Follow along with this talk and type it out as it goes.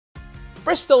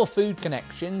Bristol Food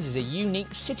Connections is a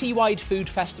unique city-wide food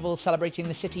festival celebrating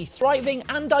the city's thriving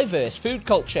and diverse food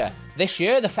culture. This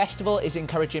year, the festival is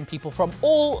encouraging people from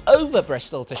all over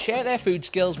Bristol to share their food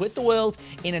skills with the world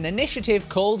in an initiative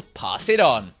called Pass It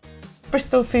On.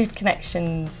 Bristol Food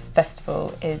Connections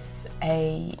Festival is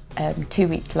a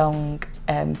 2-week-long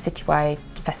citywide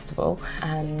festival,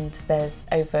 and there's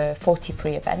over 40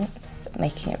 free events,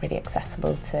 making it really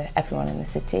accessible to everyone in the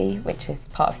city, which is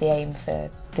part of the aim for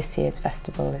this year's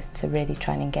festival, is to really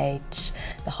try and engage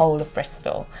the whole of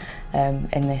Bristol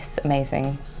in this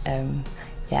amazing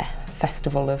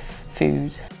festival of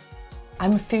food.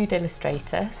 I'm a food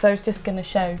illustrator, so I was just going to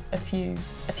show a few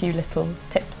little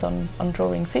tips on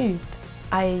drawing food.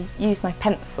 I use my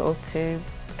pencil to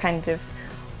kind of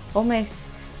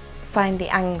almost find the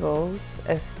angles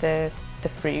of the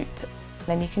fruit,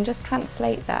 then you can just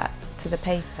translate that to the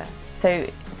paper. So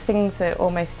things are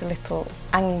almost a little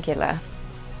angular,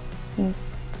 and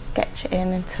sketch it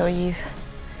in until you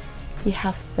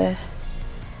have the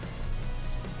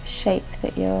shape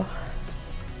that you're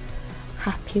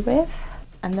happy with.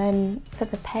 And then for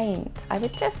the paint, I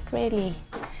would just really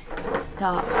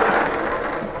start with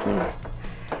a few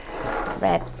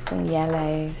reds and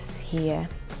yellows here.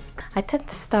 I tend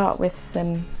to start with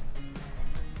some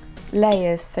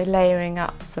layers, so layering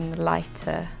up from the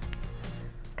lighter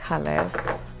colours.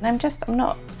 And I'm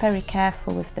not very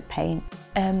careful with the paint.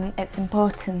 It's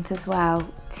important as well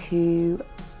to,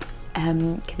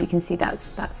 because you can see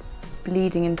that's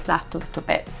bleeding into that a little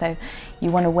bit, so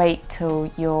you want to wait till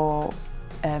your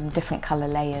different colour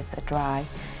layers are dry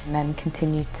and then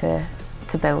continue to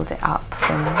build it up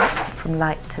from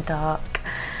light to dark.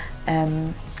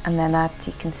 And then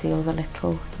you can see all the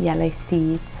little yellow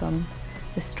seeds on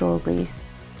the strawberries.